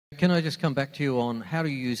can I just come back to you on how do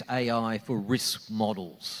you use AI for risk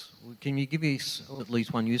models? Can you give me at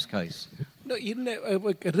least one use case? No, in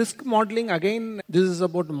risk modeling, again, this is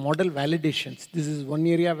about model validations. This is one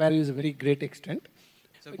area where is a very great extent.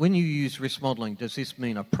 So when you use risk modeling, does this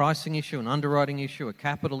mean a pricing issue, an underwriting issue, a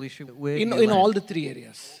capital issue? In all the three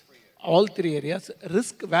areas. All three areas.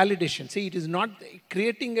 Risk validation. See, it is not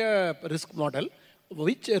creating a risk model.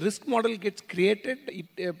 Which risk model gets created,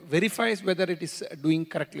 it verifies whether it is doing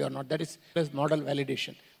correctly or not. That is model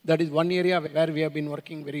validation. That is one area where we have been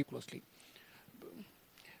working very closely.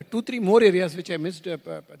 2-3 more areas which I missed.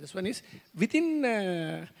 This one is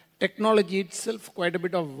within technology itself, quite a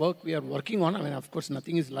bit of work we are working on. I mean, of course,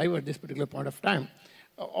 nothing is live at this particular point of time.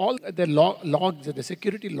 All the logs, the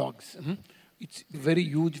security logs, it's very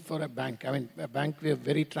huge for a bank. I mean, a bank, we are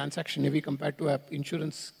very transaction heavy compared to an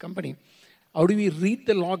insurance company. How do we read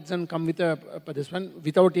the logs and come with this one?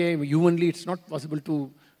 Without AI, humanly, it's not possible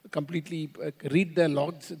to completely read the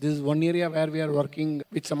logs. This is one area where we are working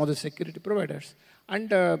with some of the security providers.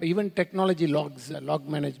 And even technology logs, log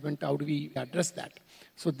management, how do we address that?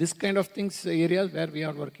 So this kind of things, areas where we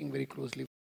are working very closely.